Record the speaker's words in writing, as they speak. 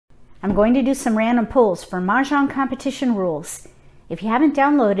I'm going to do some random pulls for Mahjong Competition Rules. If you haven't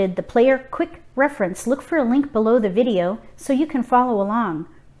downloaded the player quick reference, look for a link below the video so you can follow along.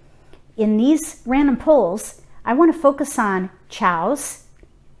 In these random pulls, I want to focus on chows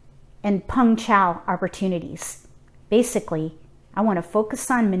and pung chow opportunities. Basically, I want to focus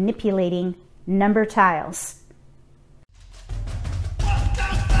on manipulating number tiles.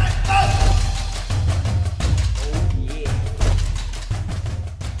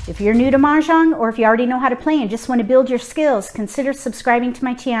 If you're new to Mahjong, or if you already know how to play and just want to build your skills, consider subscribing to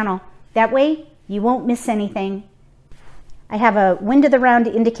my channel. That way, you won't miss anything. I have a wind of the round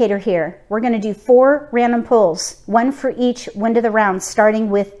indicator here. We're going to do 4 random pulls, 1 for each wind of the round, starting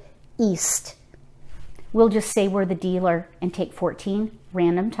with east. We'll just say we're the dealer and take 14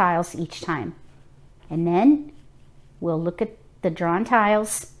 random tiles each time. And then we'll look at the drawn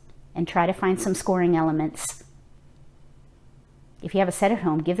tiles and try to find some scoring elements. If you have a set at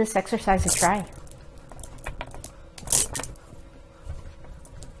home, give this exercise a try.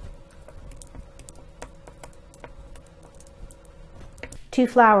 Two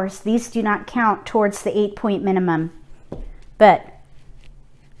flowers. These do not count towards the 8-point minimum, but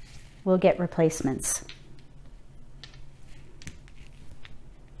we'll get replacements.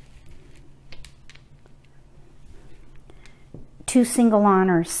 Two single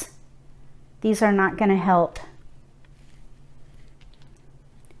honors. These are not going to help.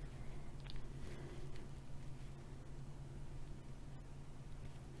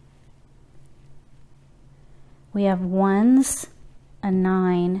 We have 1s, a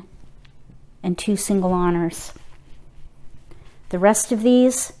 9, and 2 single honors. The rest of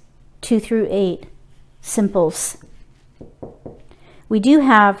these, 2 through 8, simples. We do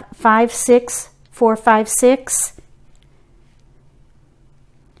have 5, 6, 4, 5, 6.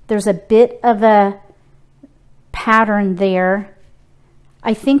 There's a bit of a pattern there.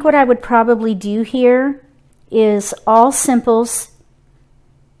 I think what I would probably do here is all simples,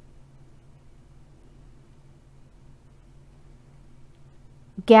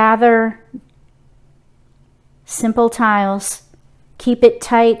 gather simple tiles, keep it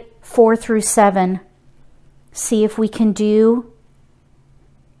tight 4 through 7. See if we can do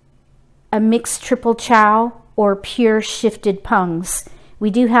a mixed triple chow or pure shifted pungs. We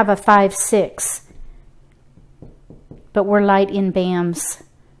do have a 5, 6, but we're light in bams.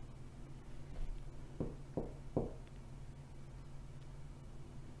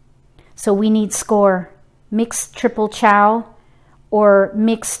 So we need score. Mixed triple chow or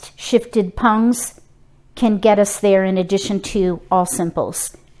mixed shifted pungs can get us there in addition to all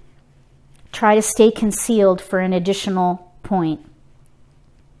simples. Try to stay concealed for an additional point.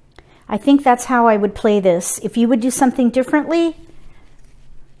 I think that's how I would play this. If you would do something differently,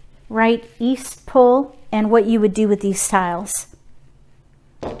 write east pull and what you would do with these tiles.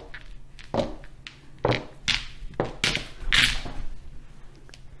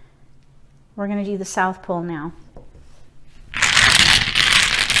 We're going to do the south pull now.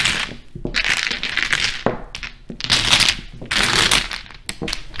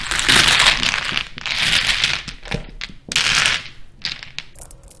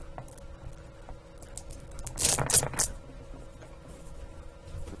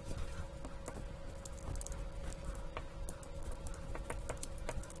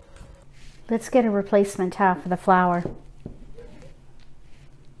 Let's get a replacement tile for the flower.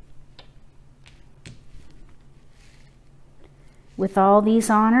 With all these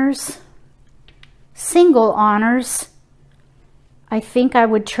honors, single honors, I think I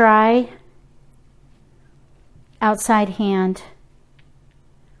would try outside hand.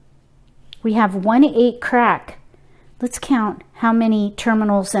 We have 1, 8 crack. Let's count how many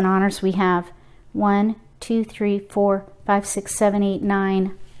terminals and honors we have. 1, 2, 3, 4, 5, 6, 7, 8,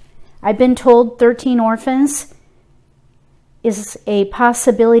 9. I've been told 13 orphans is a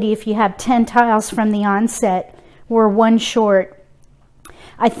possibility if you have 10 tiles from the onset. We're 1 short.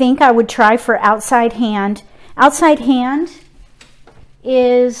 I think I would try for outside hand. Outside hand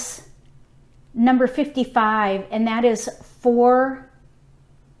is number 55, and that is 4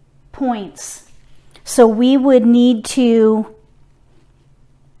 points. So we would need to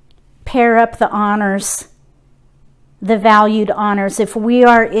pair up the honors, the valued honors. If we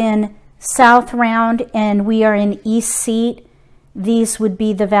are in south round and we are in east seat, these would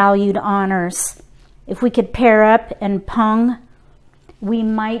be the valued honors. If we could pair up and pung, we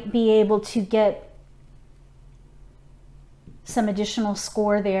might be able to get some additional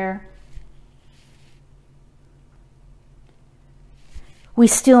score there. We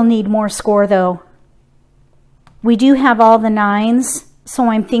still need more score though. We do have all the 9s, so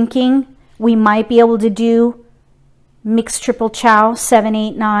I'm thinking we might be able to do mixed triple chow, 7,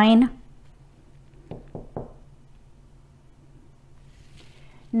 8, 9.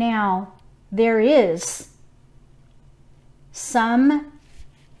 Now, there is some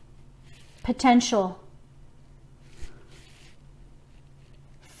potential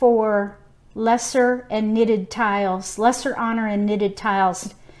for lesser and knitted tiles, lesser honor and knitted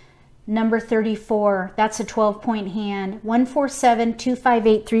tiles. Number 34, that's a 12-point hand. 1, 4, 7, 2, 5,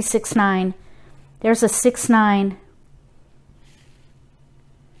 8, 3, 6, 9. There's a 6, 9.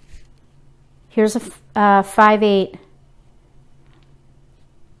 Here's a 5, 8.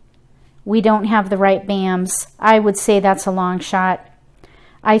 We don't have the right BAMs. I would say that's a long shot.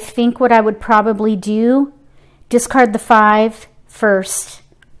 I think what I would probably do, discard the 5 first,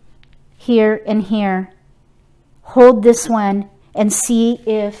 here and here. Hold this one and see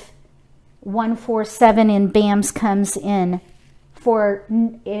if 1, 4, 7 in BAMs comes in for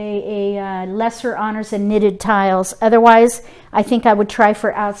a lesser honors and knitted tiles. Otherwise, I think I would try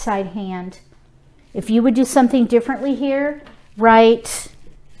for outside hand. If you would do something differently here, write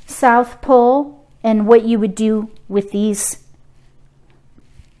south pull and what you would do with these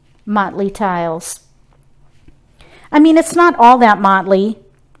motley tiles. I mean, it's not all that motley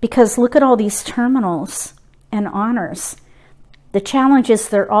because look at all these terminals and honors. The challenge is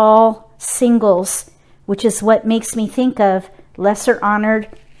they're all singles, which is what makes me think of lesser honored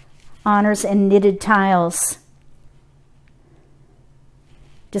honors and knitted tiles.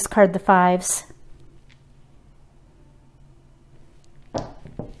 Discard the 5s.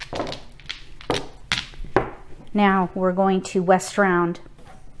 Now we're going to west round.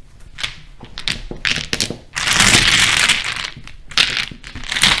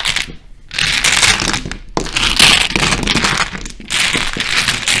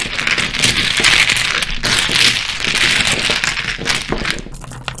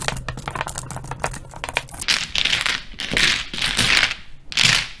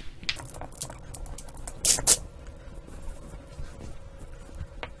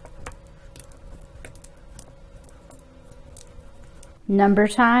 Number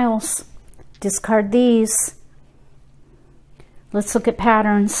tiles. Discard these. Let's look at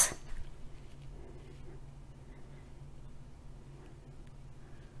patterns.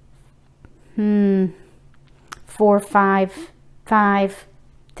 Four, 5, 5,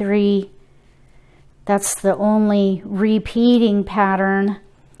 3. That's the only repeating pattern.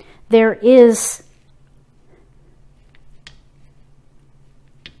 There is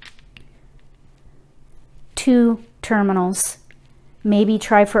two terminals. Maybe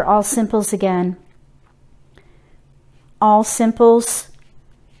try for all simples again. All simples,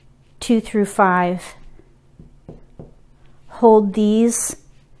 2 through 5. Hold these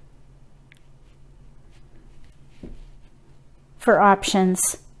for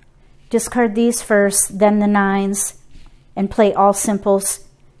options. Discard these first, then the 9s, and play all simples,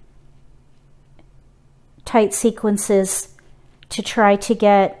 tight sequences to try to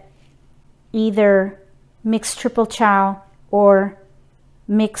get either mixed triple chow or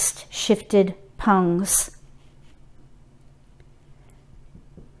mixed shifted pungs.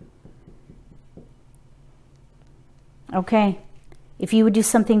 Okay, if you would do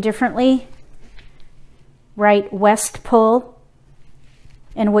something differently, write west pull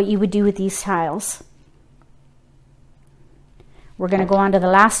and what you would do with these tiles. We're going to go on to the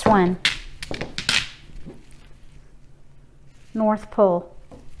last one. North pull.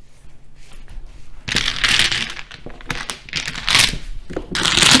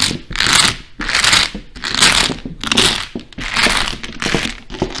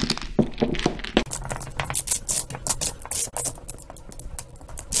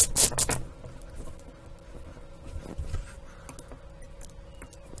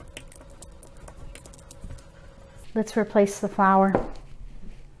 Let's replace the flower.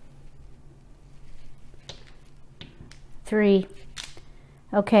 3.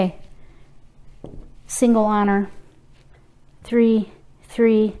 Okay. Single honor. 3,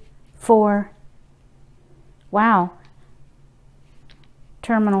 3, 4. Wow.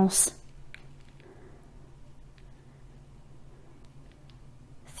 Terminals.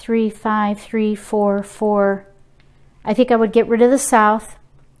 3, 5, 3, 4, 4. I think I would get rid of the south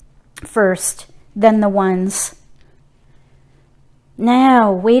first, then the 1s.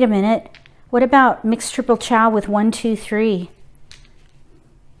 Now, wait a minute. What about mixed triple chow with 1, 2, 3?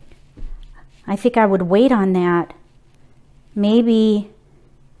 I think I would wait on that. Maybe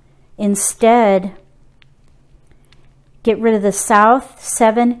instead get rid of the south,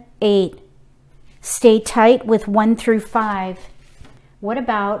 7, 8. Stay tight with 1 through 5. What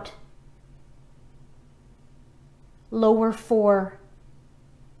about lower 4,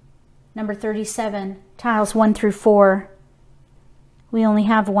 number 37, tiles 1 through 4. We only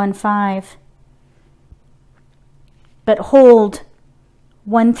have 1, 5. But hold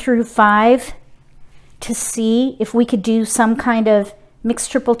 1 through 5 to see if we could do some kind of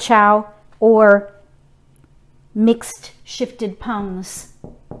mixed triple chow or mixed shifted pungs.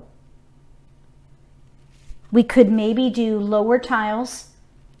 We could maybe do lower tiles,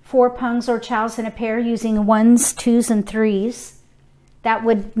 4 pungs or chows in a pair using 1s, 2s, and 3s. That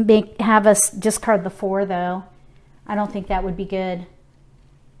would have us discard the 4 though. I don't think that would be good.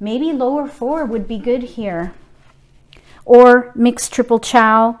 Maybe lower 4 would be good here. Or mixed triple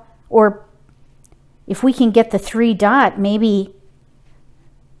chow, or if we can get the 3 dot, maybe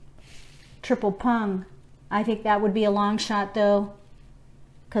triple pung. I think that would be a long shot though,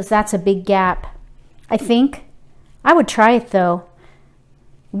 because that's a big gap. I think I would try it though.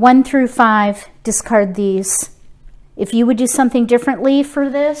 1 through 5, discard these. If you would do something differently for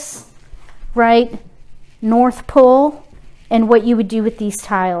this, right? North pull, and what you would do with these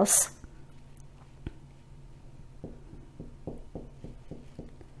tiles.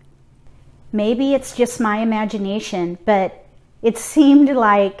 Maybe it's just my imagination, but it seemed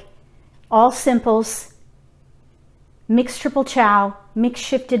like all simples, mixed triple chow, mixed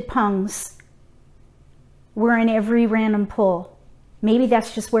shifted pungs were in every random pull. Maybe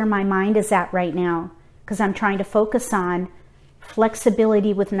that's just where my mind is at right now, because I'm trying to focus on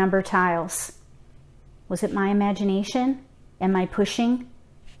flexibility with number tiles. Was it my imagination? Am I pushing?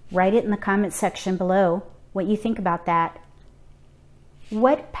 Write it in the comment section below what you think about that.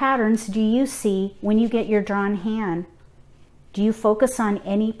 What patterns do you see when you get your drawn hand? Do you focus on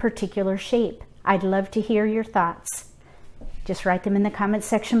any particular shape? I'd love to hear your thoughts. Just write them in the comment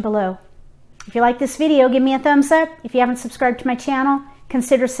section below. If you like this video, give me a thumbs up. If you haven't subscribed to my channel,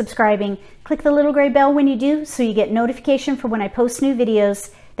 consider subscribing. Click the little gray bell when you do so you get notification for when I post new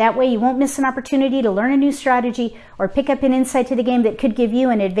videos. That way you won't miss an opportunity to learn a new strategy or pick up an insight to the game that could give you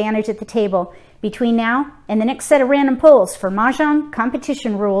an advantage at the table. Between now and the next set of random pulls for Mahjong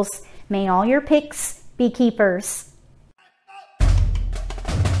Competition Rules, may all your picks be keepers.